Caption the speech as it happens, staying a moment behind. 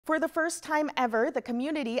For the first time ever, the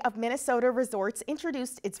community of Minnesota Resorts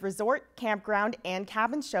introduced its resort, campground, and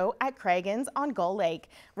cabin show at Cragun's on Gull Lake.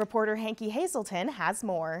 Reporter Hanky Hazelton has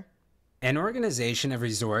more. An organization of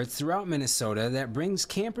resorts throughout Minnesota that brings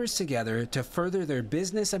campers together to further their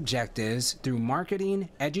business objectives through marketing,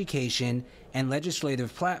 education, and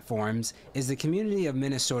legislative platforms is the community of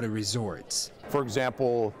Minnesota Resorts. For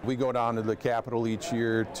example, we go down to the Capitol each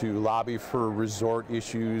year to lobby for resort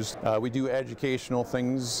issues. We do educational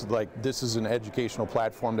things, like this is an educational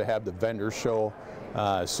platform to have the vendor show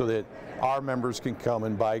so that our members can come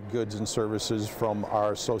and buy goods and services from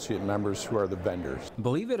our associate members who are the vendors.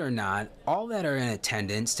 Believe it or not, all that are in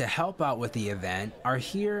attendance to help out with the event are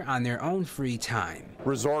here on their own free time.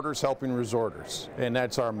 Resorters helping resorters, and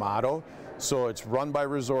that's our motto. So it's run by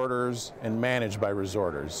resorters and managed by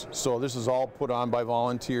resorters. So this is all put on by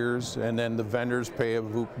volunteers, and then the vendors pay a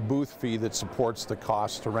booth fee that supports the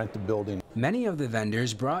cost to rent the building. Many of the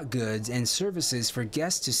vendors brought goods and services for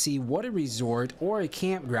guests to see what a resort or a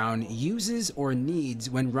campground uses or needs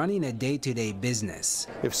when running a day-to-day business.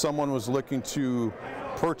 If someone was looking to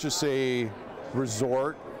purchase a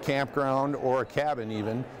resort, campground, or a cabin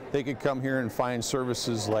even, they could come here and find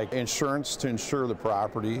services like insurance to insure the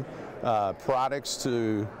property, products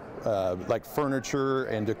to like furniture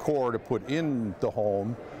and decor to put in the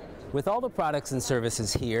home. With all the products and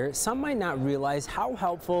services here, some might not realize how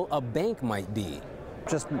helpful a bank might be.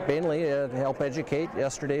 Just mainly to help educate.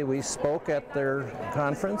 Yesterday we spoke at their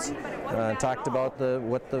conference, talked about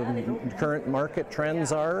what the current market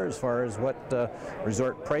trends are as far as what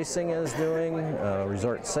resort pricing is doing,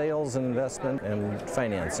 resort sales and investment, and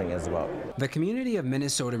financing as well. The community of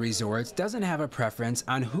Minnesota Resorts doesn't have a preference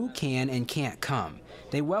on who can and can't come.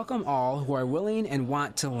 They welcome all who are willing and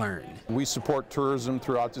want to learn. We support tourism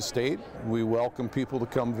throughout the state. We welcome people to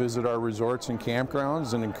come visit our resorts and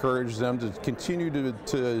campgrounds and encourage them to continue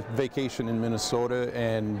to vacation in Minnesota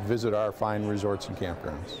and visit our fine resorts and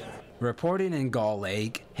campgrounds. Reporting in Gull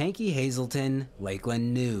Lake, Hanky Hazelton,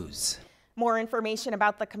 Lakeland News. More information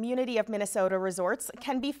about the community of Minnesota Resorts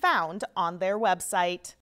can be found on their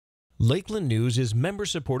website. Lakeland News is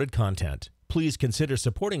member-supported content. Please consider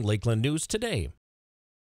supporting Lakeland News today.